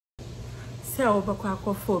Say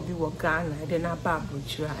obekwa for obi wo Ghana de na ba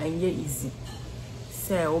abrochira enye easy.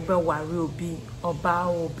 Say obe ware obi oba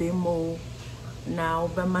obe mo na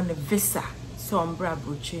obe man visa so ombra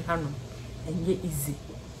abrochi hanom enye easy.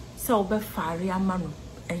 Say obe fare amano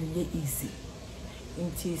enye easy.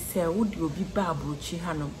 Inti say wodi obi ba abrochi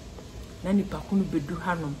hanom na nipa kunu bedu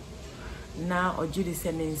hanom na ojiri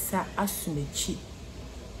se ne nsa asunachi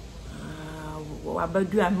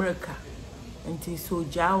wabadu America nti so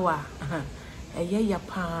jawa eye ya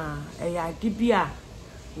pa eya dibia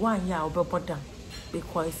wan ya obeboda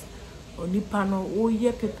because onipa no wo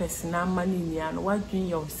ye papers na mani nia no wadwin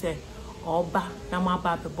yo se oba na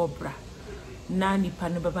maba bebobra na nipa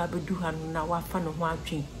no beba bedu ha no na wafa no ho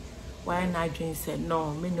adwin why na adwin se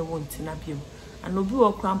no me no wonti na biem and obi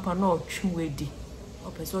wo krampa no otwewedi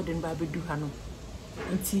opeso de ba bedu ha no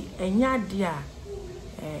nti enya de a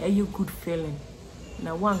eye good feeling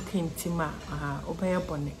na one kentima obeye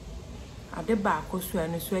bone ade ba akoso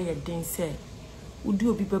ene so ye den se udi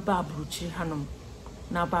obi beba abrochi hanom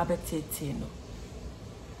na ba betete no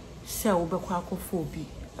se obekwa akofo obi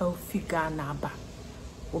elfiga na aba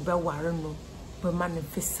obe ware no be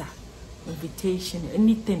manifesta invitation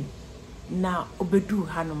anything na obedu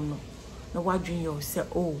hanom no na wadwin yo se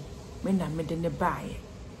oh me na me de ne baaye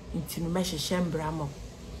nti no mehehye mbramo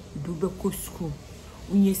du be ko school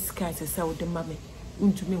unye sika se wo de mame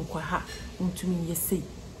untumi nkwa ha untumi yesei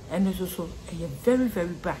eno so very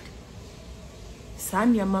very bad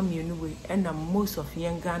sanya mama you know and most of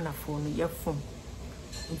young Ghana for no yefom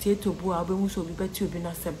nti etobu a obehu so bi beti obi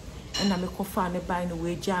na sem and me kofa ne buy no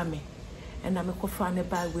we jame and me kofa ne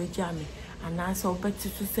buy we jame and answer obeti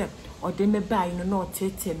to say or de me buy no not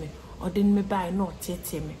tete me or de me buy not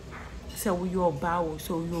tete me so we your bow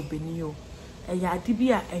so you beni yo ya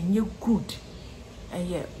dibia enye good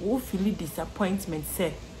eye wo feel disappointment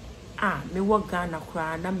say me wo Ghana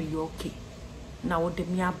kra na me okay na wo de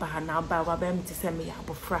me aba na aba wa ba me te say me ya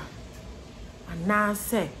abofra ana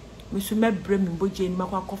say me so mebre me boje ni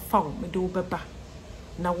makwa kofa wo me de wo beba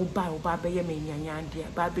na wo ba be ye me nyanya de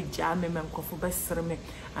ba be ja me nkofo be sere me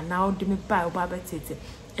ana wo de me ba wo ba tete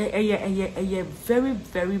eye very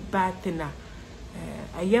very bad thing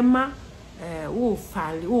ayema wo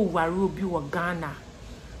fale wo ware obi wo Ghana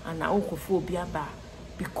ana wo kofo obi aba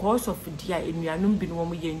because of dia enuanum bi no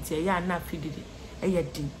mo ye ntie ya na fididi eye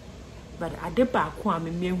din but ade ba ko am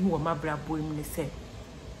me hu o mabrabo im ne se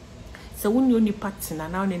woni oni patina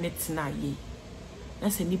na oni netina ye na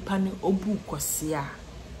se nipa ne obu kwose a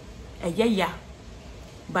eye ya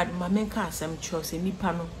but mamenka asem cho se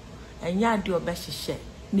nipa no enya ade obehihye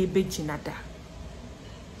na ebegina da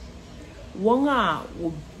won a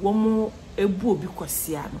wo mo ebu obi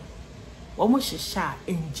kwose a no wo mo hihye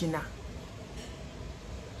engina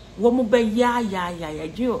womo be ya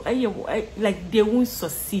like they won't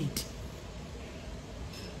succeed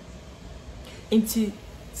into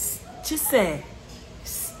she said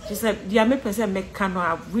the me person me can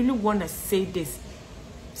I really want to say this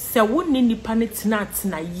se woni nipa ne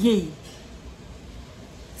tina ye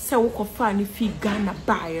se wo kofa ni fi Ghana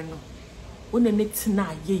bae no woni ne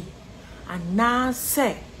tina ye ana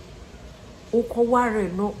se wo ko ware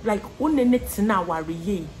no like woni ne tina ware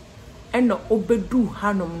ye eno obedu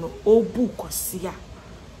hanom no obu kosia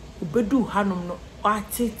obedu hanom no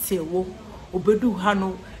atete wo obedu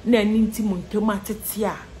hanom na aninti muntema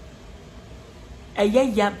atete a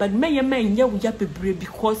ya but meye menye wo ya bebre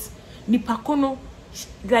because nipa kono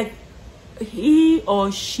like he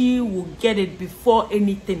or she will get it before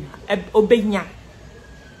anything obenya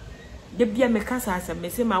de bia me kasa asa me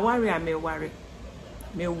se ma ware me ware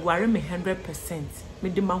me 100% me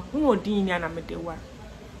de ma hu odin ya na me de ware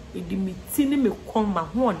edi mitini me kon ma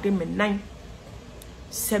ho ode me nan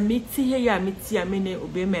se miti he ya miti ya me ne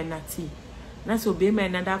obe me nati na so obe me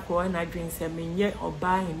na da ko na dwen se me nye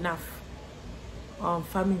oba enough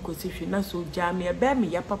farming kosihwe na so jame e be me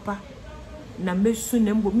ya papa na mesu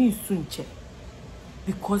ne mbo mi su nche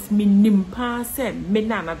because me nimpa se me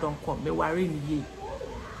na Donkor me ware ni ye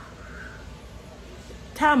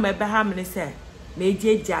time e be ha me se me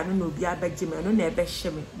jeja no obi abeje me no na e be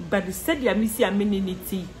hye me but said ya misi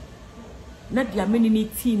amenity na dia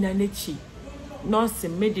amenity na nechi no se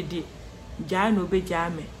medede ja no be ja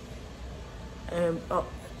me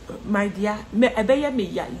my dear me ebeye me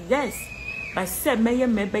ya yes but say me ye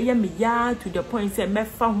me be ye me ya to the point say me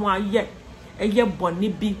fa ho aye eye boni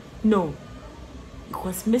bi no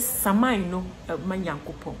because me samai no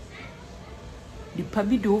manyankopon the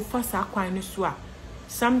pabido fa sa kwan no so a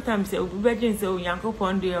sometimes everybody say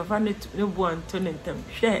yankopon dey of an no born to nentem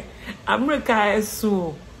hwe America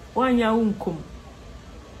eso wanya unkom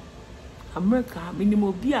America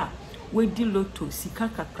minimo bia we di lotto sika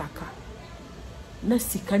kakraka na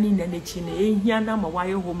sika ni na nechi na ehia na ma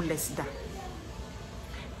waye homeless da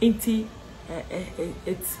enti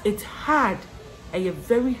it's hard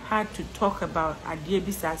very hard to talk about adie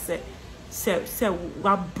bi say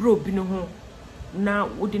wa bro bi no ho na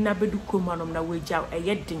wodi na bedu kromanom na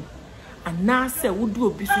wagya din ana say wodu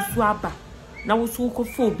obi susu aba na wo so ko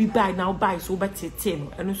fo obi bai na bai so betete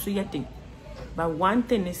no eno so yedin but one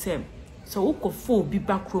thing is so wo ko fo obi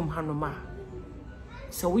ba krom hanoma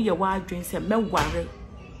so wo ye wa adwen say meware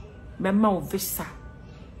mema wo visa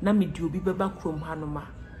na me di obi beba krom hanoma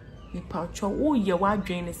ni pa cho wo ye wa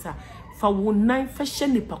adwen ne sa fa wo nan fa hye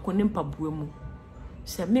ne pa ko ne mpaboa mu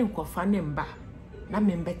se me nkofa ne mba na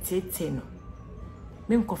me mbetete no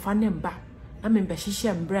me nkofa ne mba na me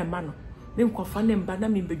mbehye mbre ma no me nkofa ne mba na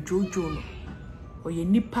me mbedwojo no oye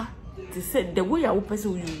nipa they said the way you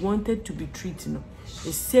person you wanted to be treated no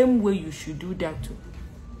the same way you should do that too.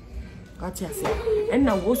 What you say and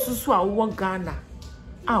na wo susu a wo Ghana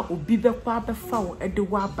obi be kwa be fa wo ede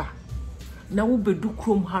waba na wo bedu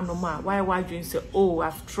krom hanoma why wadwen say oh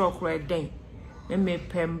I've struck right then me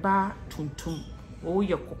pemba tuntum o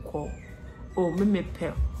ye kokko o me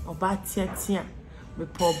pe oba tia me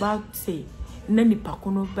po oba say na nipa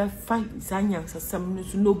kono be fa zanyan sasam no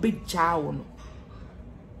so no be jawo no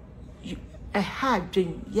a hard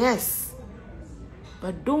dream, yes,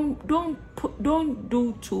 but don't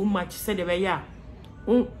do too much. Said the way, yeah,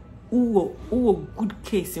 good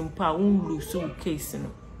case in power, lose case.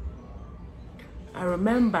 No, I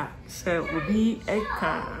remember, sir, we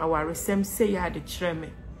our same say you had a tremor,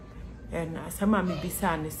 and some of me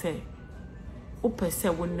beside say, "Open say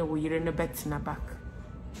when no you're in a bet in a back,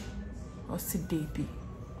 or sit baby."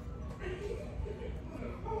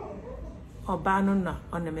 Obano na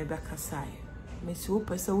on the mebeka side. Miss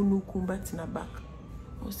Whooper so no combat in a back.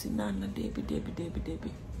 O si Naana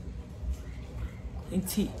Debbie. In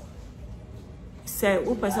tea. Say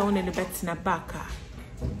Whooper so on the bet in a back.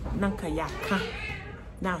 Nanka yaka.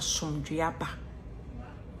 Now some driaba.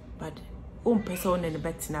 But person in the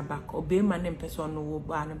bet in a back. Or be man and person no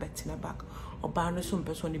barn a bet in a back. Or barn some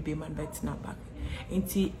person be man bet in a back. In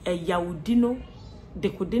tea a yaudino. They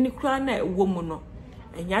couldn't cry a woman.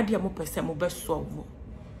 And yadi mo pese mo be solve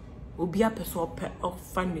obi a pese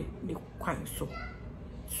ofa ne kwan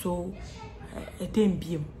so eden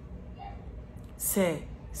biem se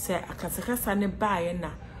akasakasa ne baaye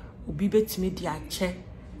na obi betimi di ache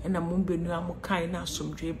na mo benu amokan na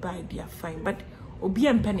asomdwe baaye dia fine but obi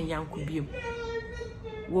empe ne yanko biem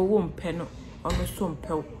wo mpe no ono so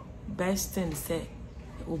mpe best thing say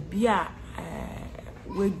obi a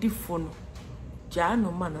we difo no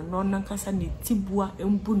Jano man no nankasa ni tibua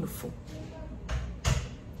embunufo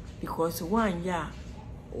because one ya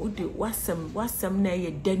ode wasem na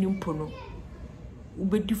ye danim pono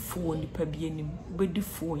ubedi fo ni pa bienim ubedi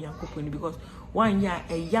fo yankoponi because one ya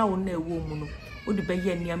eyawo na ewo mu no ode be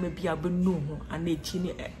ye niam bia benu ho ana echi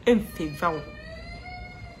ni emfeva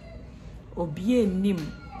obi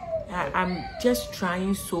enim I'm just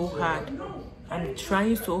trying so hard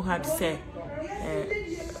to say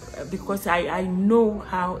because I know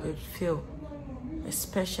how it feel,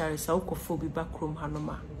 especially Saukophobi backroom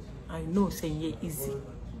hanoma. I know saying ye easy.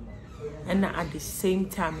 And at the same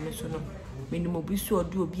time, no minimobisu or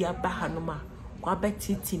do be a bahanoma,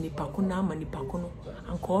 quabetiti ni pakuna mani pakono,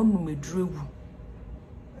 and call no me drew.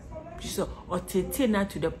 So or tetina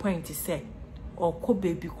to the point to say, or co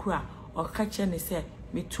baby cry, or catch and say,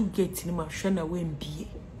 me 2 gates in my shana win be.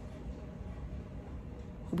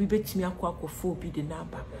 Obi betimi akwa bi de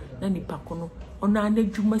naba na nipa kono ona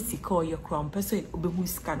anadwuma sika oye kra mpese obehu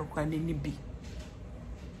sika no kwa nani bi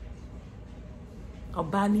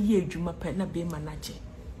oba ni ye adwuma pe na be manager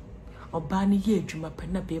oba ni ye adwuma pe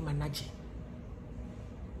na be manager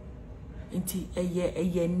enti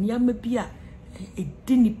eye niam bi a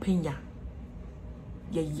edi ni penya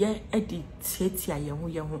ye edi tiatia ye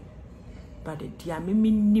ho but dia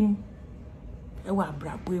meminim e wa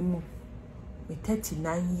abrabo emu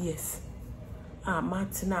 39 years.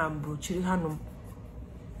 Martina Ambrochiri Hanum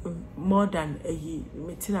more than a year.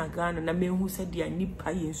 Metina Ghana, na me who said ya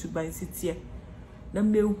nipa yen suban sitie. Na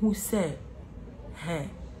me who say, hey,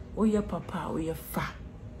 oh ya papa, oh ya fa,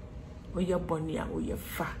 oh ya bonia, oh ya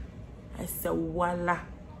fa. I said, voila,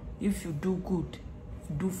 if you do good,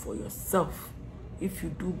 do for yourself. If you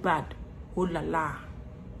do bad, oh la la.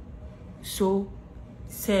 So,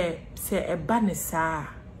 say a banesa.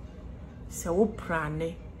 Se wo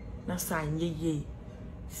prane na sa ye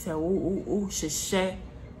se wo hwehwe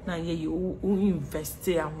na ye wo invest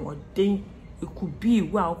ahoden it could be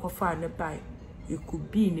wa okofa ne buy it could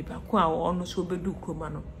be ni ba ko a ono so bedu kroma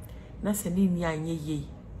no na se ni anye ye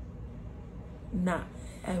na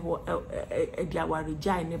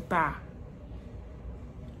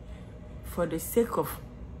for the sake of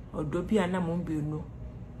Odobia na Mumbino.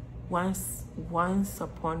 Once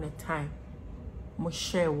upon a time, mo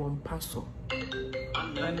share one parcel.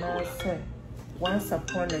 And I said, once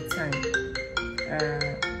upon a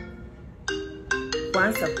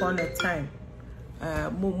time,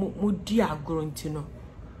 mo dear grown to know.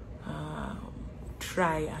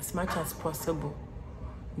 Try as much as possible.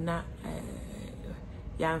 Na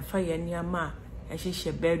yamfa yeniama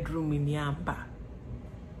ehye bedroom in yamba.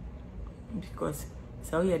 Because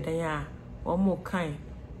so ye dan ya omo kan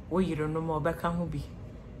wo yiro no mo beka ho bi.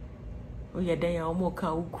 O ye dan ya omo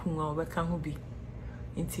kan ukun o beka ho bi.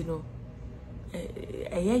 Nti no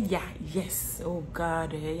yes, oh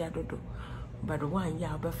God, ya dodo. But one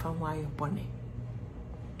ya obefa ho ayo bone.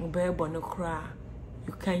 Obe bone kra.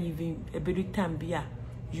 You can't even every time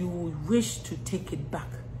you wish to take it back,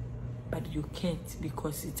 but you can't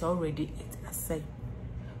because it's already aside.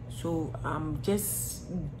 So I'm just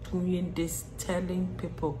doing this, telling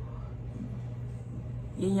people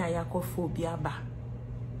yenya yakophobia ba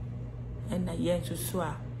and na yen to so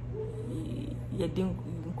a yedin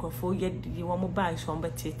nkofo yedi wo mo ba so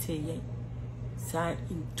mbetete yen sa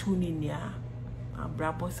intuni nia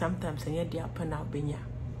abrabo sometimes yen dey happen abenya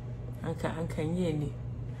anka nyeni.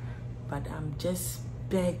 But I'm just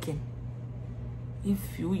begging,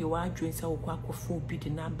 if you are doing so be the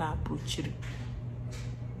number approach,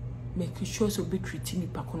 make sure so be treating it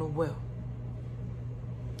well.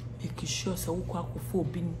 Make sure so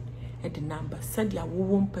be at the number. Send ya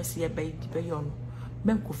won't pass your baby beyond.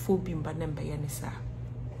 Menkophobia by number yanisa.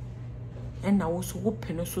 And I also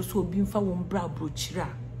open so being for one brow broochra.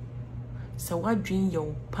 So what dream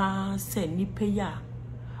your pa send ni pay ya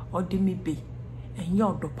or de me be. And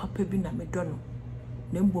your do papa be na me dono.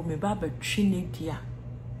 Nembo me baba trine dia.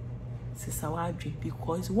 Sisa wadri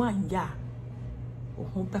because one ya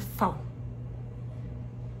o be foul.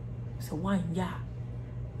 So one ya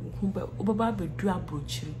o baba be dua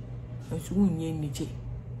brochiri. Nso wunye nije.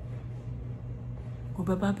 O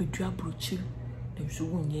baba be dua brochiri. Nso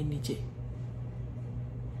wunye nije.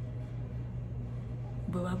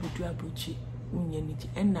 O baba be dua brochiri.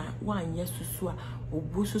 Ena one yes susua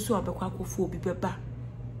obu susu abekwa akofo obi beba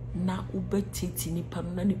na ubetiti nipa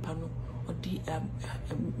no na nipa no odi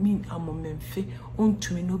min amomemfe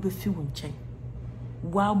ontumi no befi wo nchen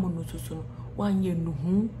wa mo no susu no one ye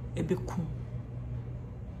nuhu ebekum.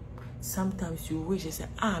 Sometimes you wish say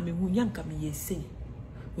me hu yanka me yesei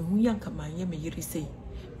me hu yanka ma ye me yiri sei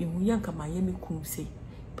me hu yanka ma ye me kum sei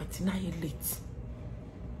but na ye late.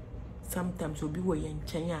 Sometimes obi wo ye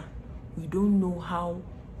nchen a we don't know how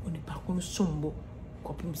on the pakon sombo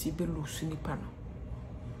kopim si be lusu ni pano.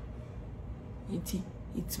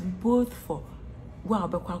 It's both for wa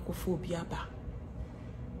obekwa akophobia ba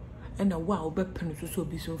and a wa obepenu so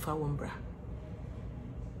bi so fa wombra.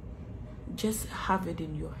 Just have it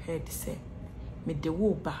in your head, say me de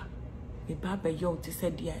wo ba me baba yo te say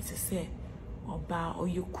dia say oba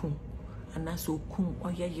oyekun anaso kun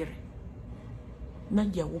oyeyere na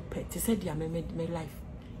dia wo pe te say dia me life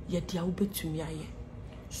yet ya ubetumi aye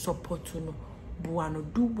support no buano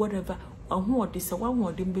do whatever ahu ode se wan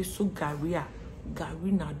ode mbe so gari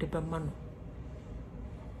na de be ma no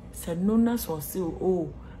se no na so se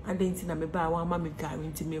adenti na me ba wa ma me gari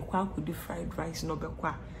nti me kwa akodi fried rice no be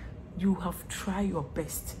kwa. You have tried your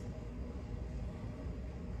best.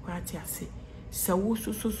 What ya say se wo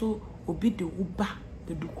so obi de wo ba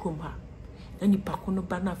be du krom ha ani pakono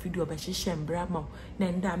ba na video ba hihye mbra ma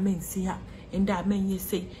na nda mensi ha nda menye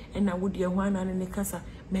sei na wo de ho ana ne kasa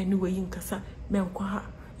meni we yin kasa menkwa ha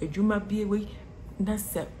adwuma bie we na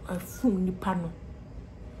se afun nipa no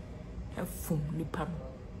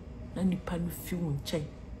na nipa no fi wo nchen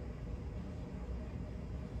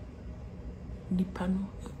nipa no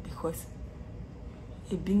because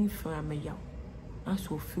it being for me yaw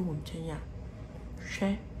aso fi wo nchen ya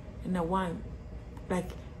hwe na one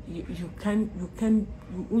like you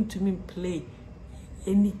want to me play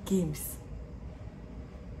any games.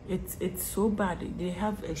 It's so bad. They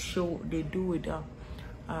have a show they do with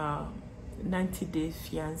 90 Days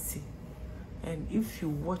Fiancé, and if you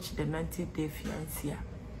watch the 90 Day Fiancé,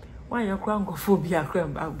 why you can't go phobia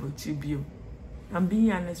about you? I'm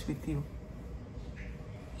being honest with you.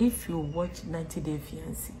 If you watch 90 Day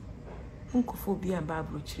Fiancé, phobia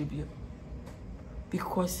about you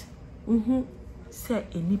because say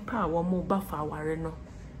enipa wo mo ba fa aware no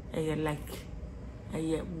like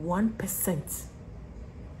 1%,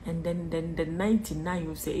 and then the 99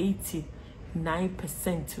 you say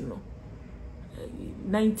 89% no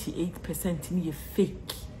 98% ni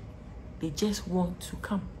fake. They just want to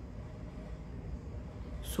come.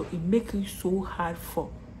 So it makes it so hard for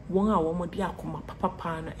one hour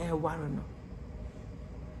papa na no.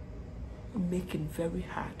 It make it very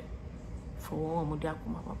hard for one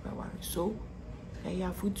papa. So I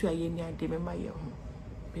have food to a yenya de member your home.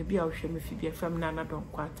 Maybe I'll show me if from Naana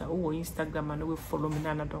Donkor. Who Instagram and will follow me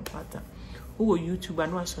Naana Donkor. Who YouTube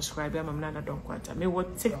and will subscribe I'm Naana Donkor. Me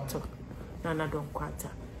what TikTok Naana Donkor.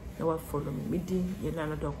 They will follow me. Me din ye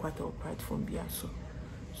Naana Donkor or platform be so.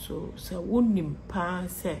 So wouldn't pa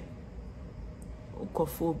say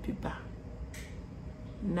ukofo biba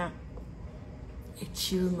na e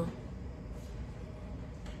chill no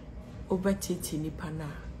overtake nipa na.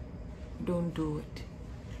 Don't do it.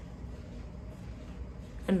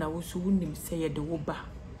 And I was wouldn't say the woba.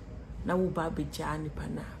 Na woba be jani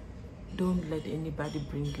pana. Don't let anybody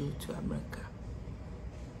bring you to America.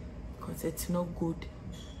 Because it's not good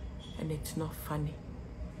and it's not funny.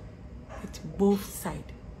 It's both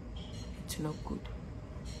sides. It's not good.